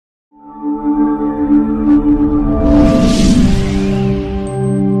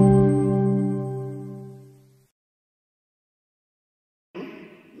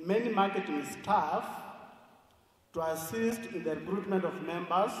Many marketing staff to assist in the recruitment of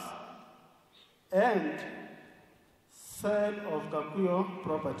members and sale of GAKUYO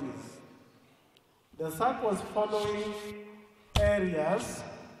properties. The Sacco was following areas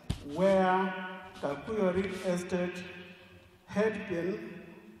where GAKUYO real estate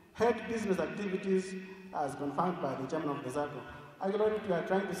had business activities as confirmed by the chairman of the Sacco. Actually, what we are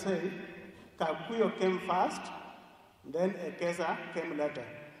trying to say, GAKUYO came first, then Ekeza came later.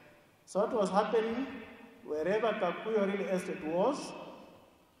 So what was happening, wherever GAKUYO real estate was,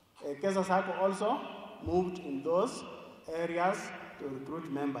 Ekeza Sacco also moved in those areas to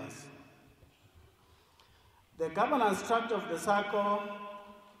recruit members. The governance structure of the Sacco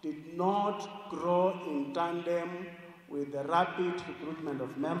did not grow in tandem with the rapid recruitment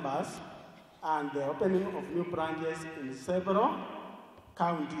of members and the opening of new branches in several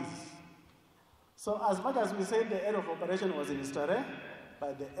counties. So as much as we said the area of operation was in Stare,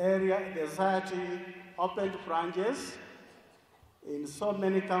 but the society opened branches in so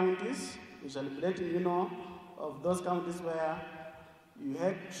many counties. We shall be letting you know of those counties where you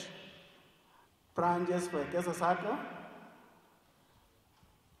had branches for Ekeza Sacco.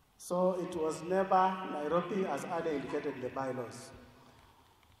 So it was never Nairobi as earlier indicated in the bylaws.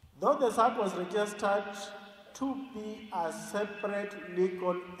 Though the Sacco was registered to be a separate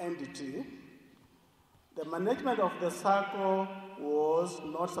legal entity, the management of the Sacco was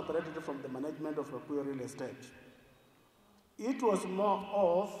not separated from the management of GAKUYO real estate. It was more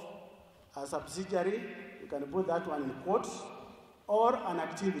of a subsidiary, you can put that one in quotes, or an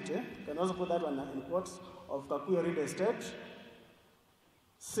activity, you can also put that one in quotes, of GAKUYO real estate,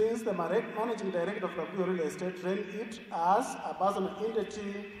 since the managing director of GAKUYO real estate ran it as a personal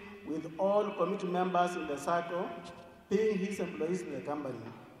entity with all committee members in the Sacco paying his employees in the company.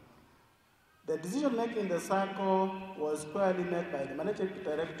 The decision-making in the Sacco was squarely made by the managing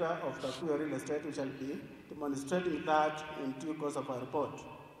director of GAKUYO real estate, which shall be demonstrating that in due course of our report.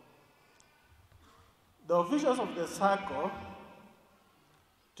 The officials of the Sacco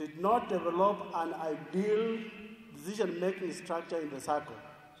did not develop an ideal decision-making structure in the Sacco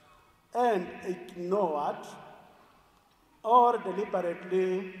and ignored or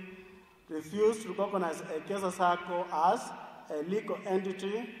deliberately refused to recognize Ekeza Sacco as a legal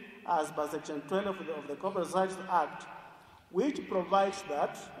entity as per Section 12 of the Corporate Societies Act, which provides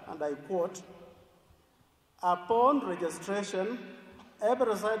that, and I quote, upon registration,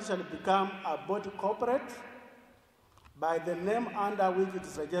 every society shall become a body corporate by the name under which it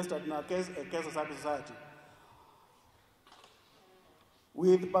is registered, in our case, Ekeza Sacco Society,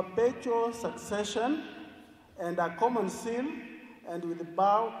 with perpetual succession and a common seal, and with the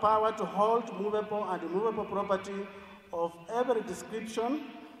power to hold movable and immovable property of every description,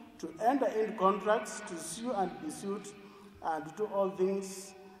 to enter into contracts, to sue and be sued, and to do all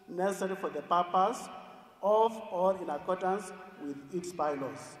things necessary for the purpose of or in accordance with its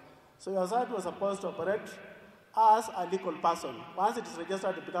bylaws. So your society was supposed to operate as a legal person. Once it is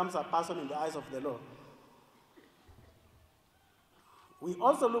registered, it becomes a person in the eyes of the law. We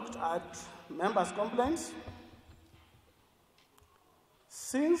also looked at members' complaints.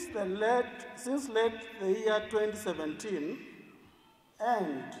 Since late the year 2017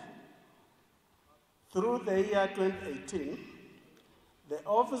 and through the year 2018, the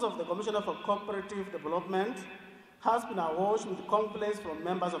Office of the Commissioner for Cooperative Development has been awash with complaints from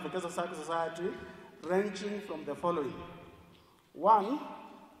members of the Ekeza Sacco Society ranging from the following. 1,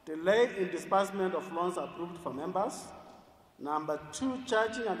 delay in disbursement of loans approved for members. Number 2,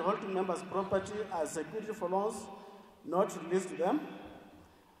 charging and holding members' property as security for loans not released to them.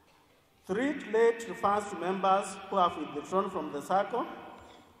 3, late refunds to members who have withdrawn from the Sacco.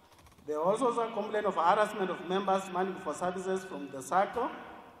 There was also a complaint of harassment of members demanding for services from the Sacco.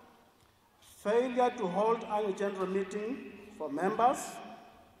 Failure to hold annual general meeting for members.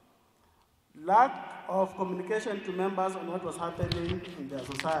 Lack of communication to members on what was happening in their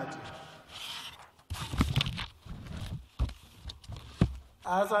society.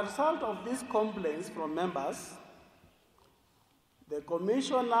 As a result of these complaints from members, the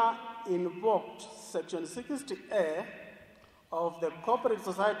Commissioner invoked Section 60A of the Corporate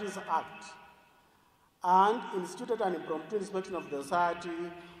Societies Act and instituted an impromptu inspection of the society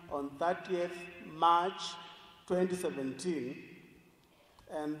on 30th March 2017.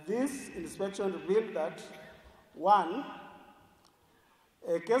 And this inspection revealed that, 1,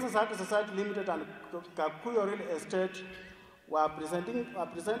 Ekeza Sacco Society Limited and GAKUYO Real Estate were presenting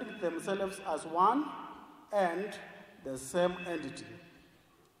themselves as one and the same entity.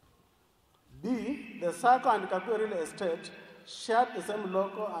 B, the Sacco and GAKUYO real estate shared the same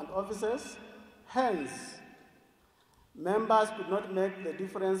logo and offices, hence, members could not make the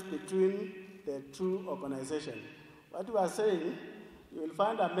difference between the two organizations. What we are saying, you will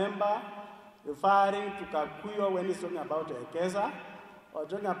find a member referring to GAKUYO when he's talking about Ekeza, or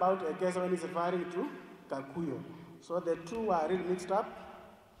talking about Ekeza when he's referring to GAKUYO. So the two were really mixed up.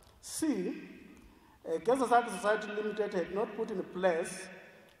 C, Ekeza Sacco Society Limited had not put in place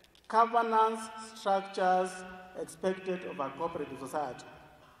governance structures expected of a cooperative society.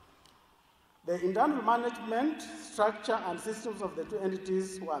 The internal management structure and systems of the two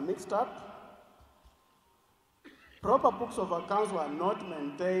entities were mixed up. Proper books of accounts were not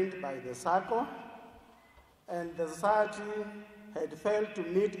maintained by the Sacco, and the society had failed to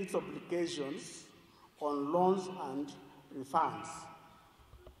meet its obligations on loans and refunds.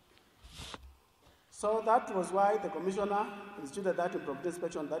 So that was why the Commissioner instituted that impromptu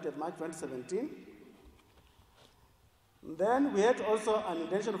inspection on 30th March 2017. Then we had also an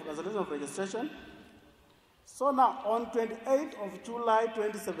intention of cancellation of registration. So now on 28th of July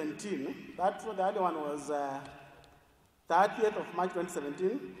 2017, that's what the other one was 30th of March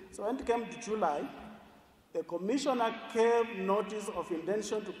 2017. So when it came to July, the Commissioner gave notice of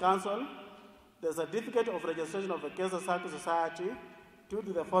intention to cancel the certificate of registration of Ekeza Sacco Society due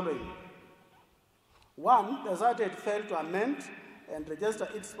to the following. One, the society had failed to amend and register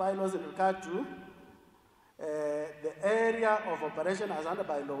its bylaws in regard to the area of operation as under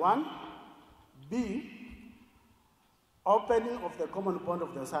bylaw 1. B, opening of the common bond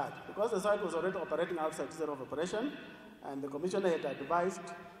of the society. Because the society was already operating outside its area of operation, and the Commissioner had advised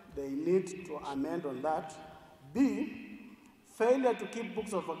they need to amend on that. B, failure to keep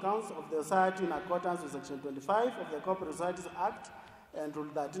books of accounts of the society in accordance with Section 25 of the Cooperative Societies Act and Rule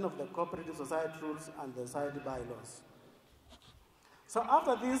 13 of the Cooperative Society Rules and the Society Bylaws. So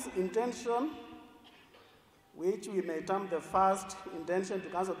after this intention, which we may term the first intention to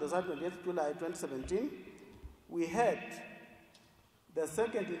cancel the society on 28th July 2017, we had the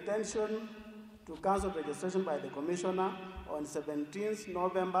second intention to cancel registration by the Commissioner on 17th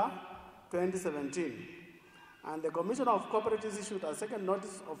November 2017. And the Commissioner of Cooperatives issued a second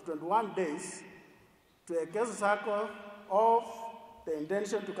notice of 21 days to Ekeza Sacco of the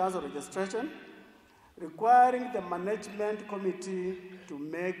intention to cancel registration, requiring the management committee to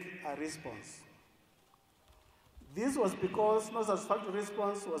make a response. This was because no satisfactory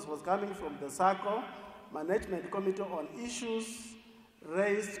response was forthcoming from the Sacco management committee on issues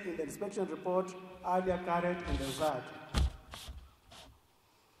raised in the inspection report earlier carried in the SAT.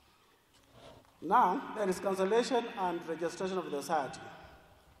 Now, there is cancellation and registration of the society.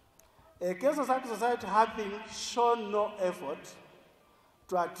 Ekeza Sacco Society, having shown no effort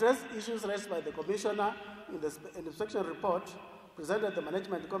to address issues raised by the Commissioner in the inspection report presented at the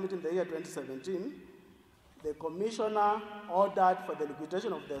Management Committee in the year 2017, the Commissioner ordered for the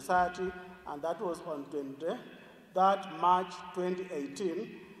liquidation of the society, and that was on 23rd March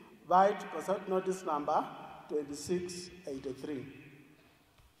 2018 by consult notice number 2683.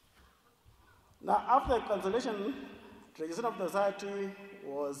 Now, after the cancellation, registration of the society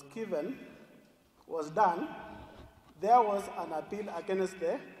was done, there was an appeal against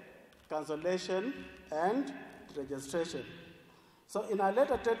the cancellation and registration. So in a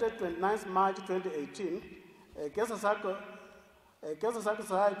letter dated 29th March 2018, Ekeza Sacco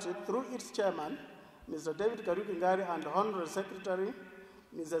Society, through its chairman, Mr. David Karukingari, and Honorary Secretary,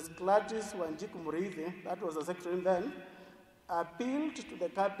 Mrs. Gladys Wanjiku Murithi, that was the secretary then, appealed to the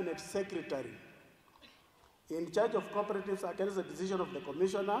Cabinet Secretary in charge of cooperatives against the decision of the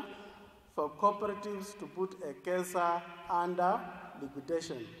Commissioner for cooperatives to put Ekeza under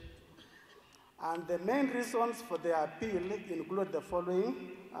liquidation. And the main reasons for the appeal include the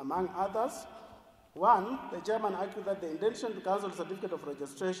following, among others. One, the chairman argued that the intention to cancel the certificate of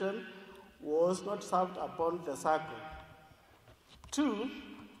registration was not served upon the Sacco. Two,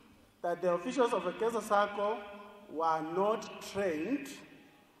 that the officials of Ekeza Sacco were not trained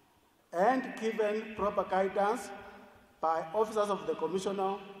and given proper guidance by officers of the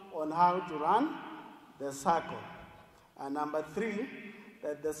Commissioner on how to run the Sacco. And number three,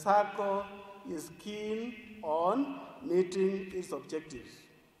 that the Sacco is keen on meeting its objectives.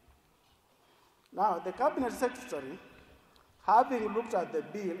 Now, the Cabinet Secretary, having looked at the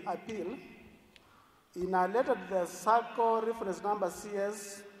appeal, in a letter to the Sacco reference number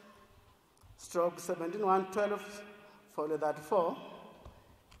CS/17112/34,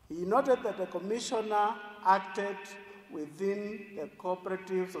 he noted that the Commissioner acted within the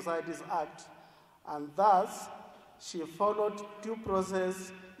Cooperative Societies Act, and thus she followed due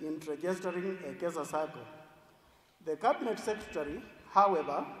process in registering Ekeza Sacco. The Cabinet Secretary,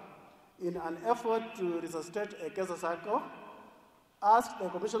 however, in an effort to resuscitate Ekeza Sacco, asked the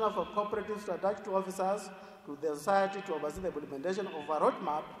Commissioner for Cooperatives to attach 2 officers to the society to oversee the implementation of a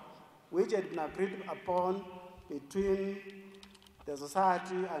roadmap which had been agreed upon between the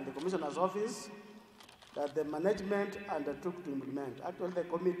society and the Commissioner's office that the management undertook to implement. Actually, the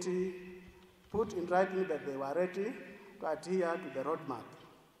committee put in writing that they were ready to adhere to the roadmap.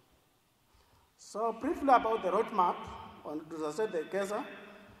 So briefly about the roadmap, on to resuscitate the Ekeza,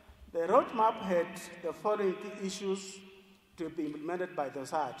 the roadmap had the following key issues to be implemented by the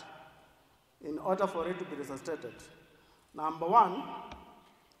society in order for it to be resuscitated. Number 1,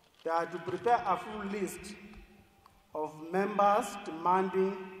 they had to prepare a full list of members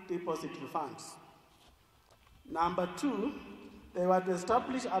demanding deposit refunds. Number 2, they were to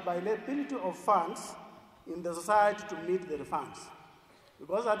establish availability of funds in the society to meet the refunds.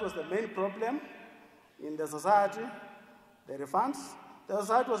 Because that was the main problem in the society, the refunds. The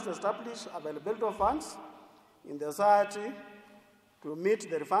society was to establish availability of funds in the society to meet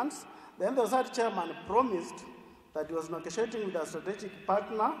the refunds. Then the society chairman promised that he was negotiating with a strategic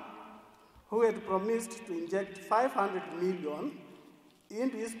partner who had promised to inject 500 million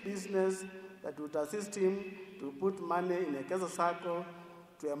into his business that would assist him to put money in Ekeza Sacco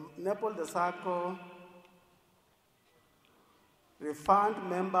to enable the Sacco refund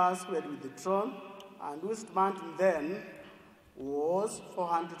members who had withdrawn and whose demand then was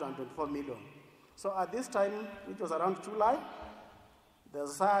 424 million. So at this time, which was around July, the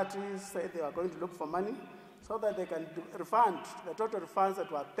society said they were going to look for money so that they can refund the total refunds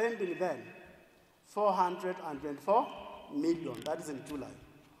that were pending then, 424 million. That is in July.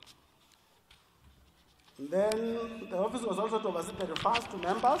 And then the office was also to oversee the refunds to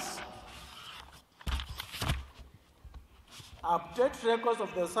members, update records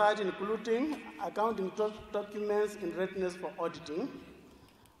of the society, including accounting documents in readiness for auditing,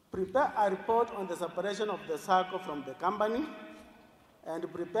 prepare a report on the separation of the Sacco from the company,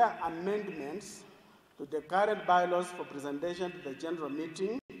 and prepare amendments to the current bylaws for presentation to the general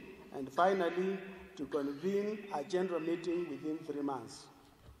meeting, and finally, to convene a general meeting within 3 months.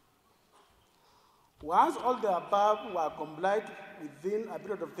 Once all the above were complied within a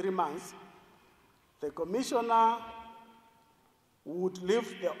period of 3 months, the commissioner would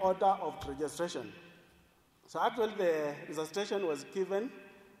lift the order of registration. So actually the registration was given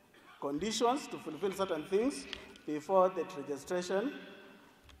conditions to fulfill certain things before the registration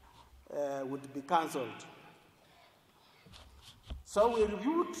would be cancelled. So we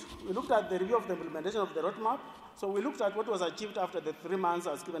looked at the review of the implementation of the roadmap. So we looked at what was achieved after the 3 months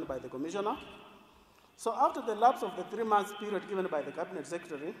as given by the commissioner. So after the lapse of the 3 months period given by the cabinet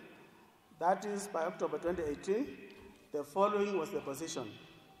secretary, that is by October 2018, the following was the position.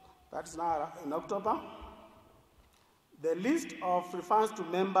 That's now in October. The list of refunds to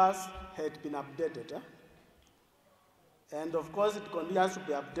members had been updated. And of course, it continues to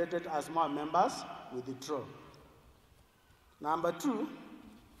be updated as more members withdraw. Number 2,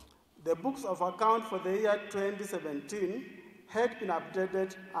 the books of account for the year 2017 had been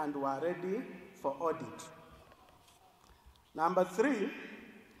updated and were ready for audit. Number 3,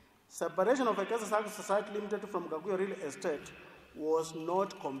 separation of Ekeza Sacco Society Limited from GAKUYO Real Estate was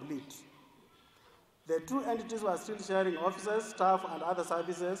not complete. The 2 entities were still sharing offices, staff, and other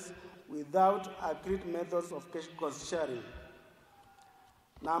services without agreed methods of cost sharing.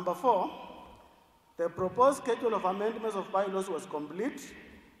 Number 4, the proposed schedule of amendments of bylaws was complete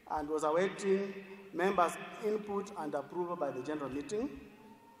and was awaiting members' input and approval by the general meeting.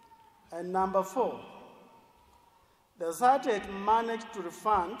 And number 4, the society had managed to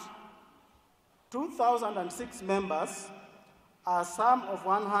refund 2,006 members a sum of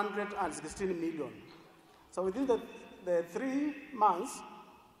 116 million. So within the 3 months,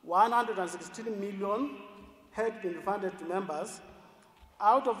 116 million had been refunded to members.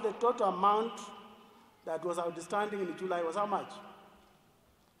 Out of the total amount that was outstanding in July was how much?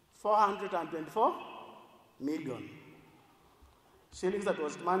 424 million shillings that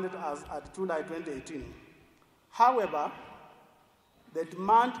was demanded as at July 2018. However, the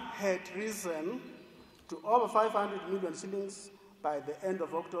demand had risen to over 500 million shillings by the end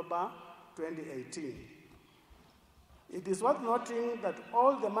of October 2018. It is worth noting that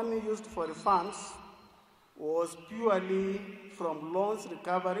all the money used for refunds was purely from loans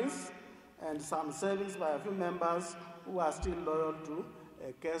recoveries and some savings by a few members who are still loyal to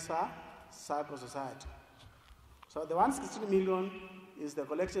Ekeza Sacco Society. So the 116 million is the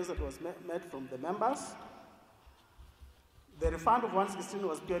collections that was made from the members. The refund of 116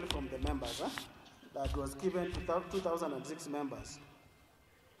 was purely from the members that was given to 2,006 members.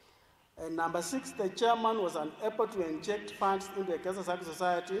 And number 6, the chairman was unable to inject funds into the Ekeza Sacco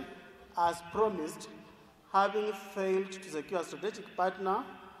Society as promised, having failed to secure a strategic partner,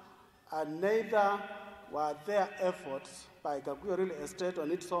 and neither were there efforts by GAKUYO Real Estate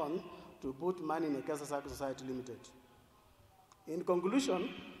on its own to put money in Ekeza Sacco Society Limited. In conclusion,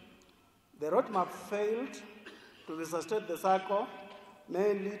 the roadmap failed to resuscitate the Sacco,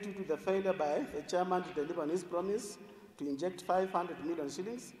 mainly due to the failure by the chairman to deliver on his promise to inject 500 million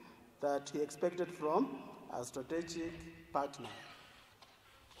shillings that he expected from a strategic partner.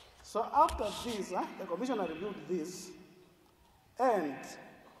 So after this, the commissioner reviewed this, and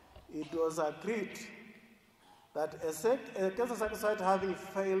it was agreed that Ekeza Sacco Society, having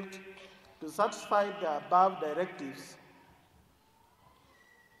failed to satisfy the above directives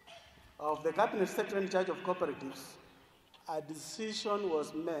of the Cabinet Secretary in charge of cooperatives, a decision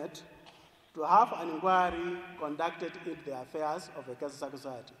was made to have an inquiry conducted into the affairs of Ekeza Sacco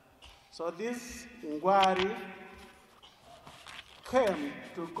Society. So this inquiry came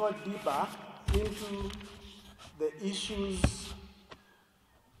to go deeper into the issues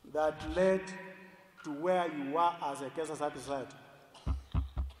that led to where you were as Ekeza Sacco Society.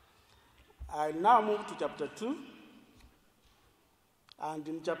 I'll now move to chapter 2. And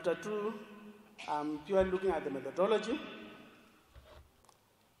in chapter 2, I'm purely looking at the methodology.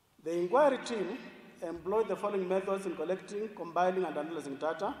 The inquiry team employed the following methods in collecting, compiling, and analyzing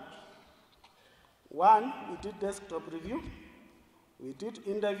data. 1, we did desktop review. We did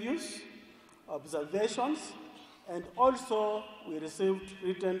interviews, observations, and also we received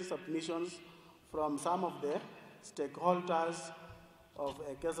written submissions from some of the stakeholders of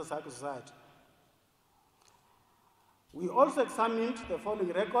Ekeza Sacco Society. We also examined the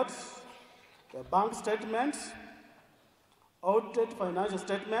following records: the bank statements, audited financial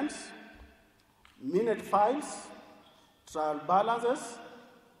statements, minute files, trial balances,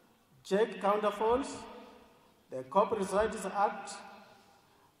 check counterfoils, the Corporate Societies Act,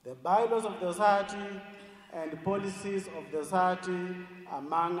 the bylaws of the society, and policies of the society,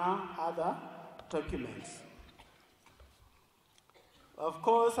 among other documents. Of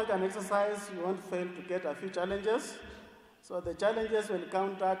course, such an exercise, you won't fail to get a few challenges. So the challenges we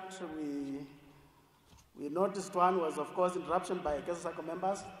encountered, we noticed one was, of course, interruption by Ekeza Sacco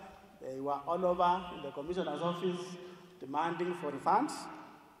members. They were all over in the commissioner's office demanding for refunds.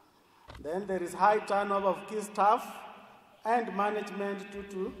 Then there is high turnover of key staff and management due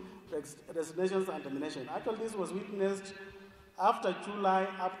to resignations and termination. Actually, this was witnessed after July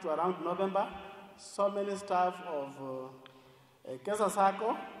up to around November. So many staff of Ekeza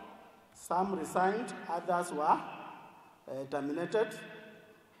Sacco, some resigned, others were terminated.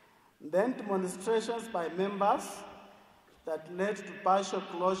 Then demonstrations by members that led to partial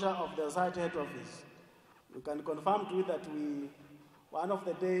closure of the society head office. We can confirm to you that one of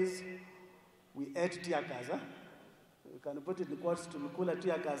the days, we ate tear gas. We can put it in quotes to Mukula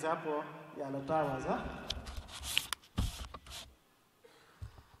tear gas hapo ya Towers.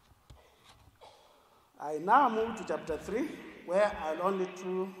 I now move to chapter 3, where I'll only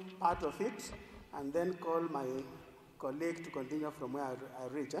do part of it and then call my colleague to continue from where I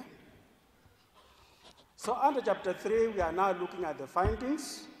reach. So under chapter 3, we are now looking at the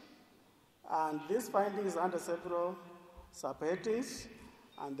findings. And these findings are under several subheadings.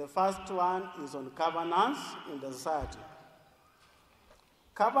 And the first one is on governance in the society.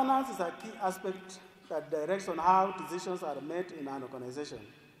 Governance is a key aspect that directs on how decisions are made in an organization.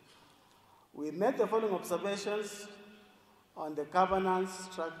 We made the following observations on the governance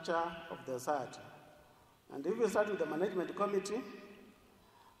structure of the society. And if we start with the management committee,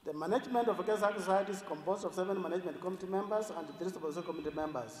 the management of Ekeza Sacco Society is composed of 7 management committee members and 3 supervisory committee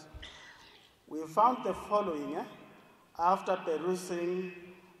members. We found the following after perusing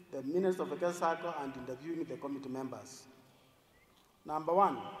the minutes of Ekeza Sacco and interviewing the committee members. Number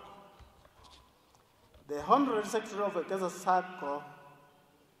 1, the Honorary Secretary of Ekeza Sacco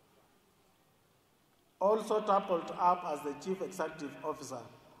also toppled up as the Chief Executive Officer.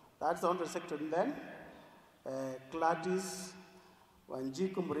 That's the Honorary Secretary then, Gladys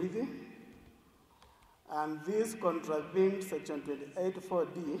Wanjiku Murithi. And this contravened Section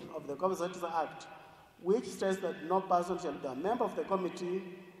 28(4)D of the Corporate Societies Act, which states that no person shall be a member of the committee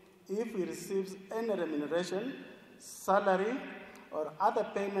if he receives any remuneration, salary, or other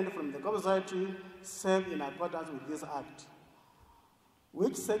payment from the Corporate Society save in accordance with this Act,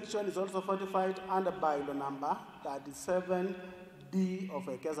 which section is also fortified under bylaw number 37D of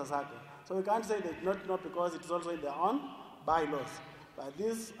Ekeza Sacco. So we can't say they do not know because it's also in their own bylaws. But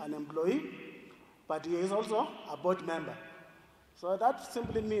this is an employee, but he is also a board member. So that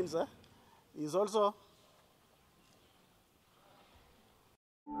simply means he's also